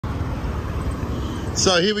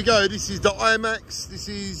So here we go. This is the IMAX. This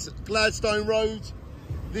is Gladstone Road.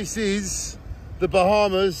 This is the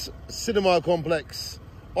Bahamas Cinema Complex.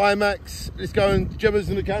 IMAX. Let's go and Gemma's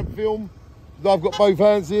in the camp film. I've got both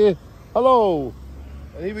hands here. Hello.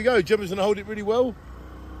 And here we go. Gemma's going to hold it really well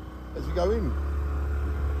as we go in.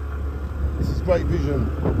 This is great vision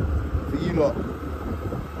for you lot.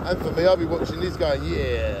 And for me, I'll be watching this going,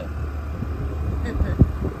 yeah.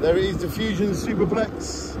 There it is, the Fusion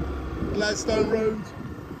Superplex, Gladstone Road.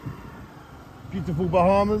 Beautiful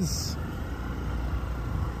Bahamas.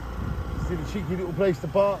 See the cheeky little place to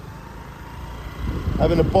park.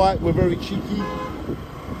 Having a bite, we're very cheeky.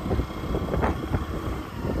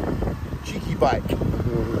 Cheeky bike.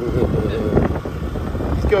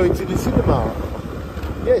 He's going to the cinema.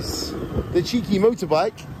 Yes, the cheeky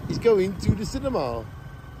motorbike is going to the cinema.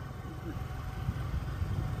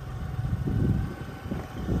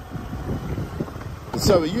 And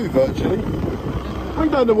so are you, virtually. We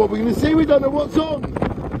don't know what we're going to see, we don't know what's on.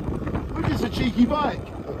 We're just a cheeky bike.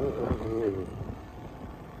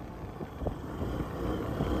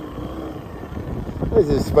 There's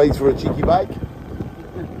a space for a cheeky bike.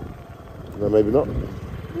 No, maybe not.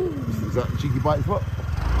 Is that a cheeky bike spot?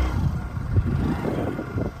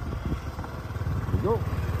 There we go.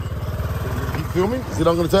 Keep filming. Said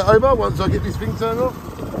I'm going to take over once I get this thing turned off.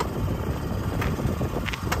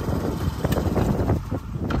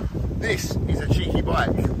 This is a cheeky bike.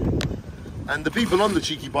 And the people on the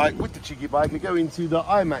cheeky bike, with the cheeky bike, are going to the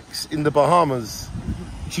IMAX in the Bahamas.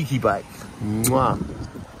 Cheeky bike. Mwah.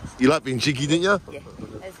 You like being cheeky, didn't you? Yeah.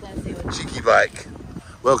 I was going to see what cheeky bike.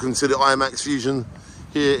 Welcome to the IMAX Fusion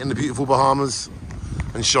here in the beautiful Bahamas.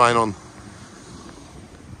 And shine on.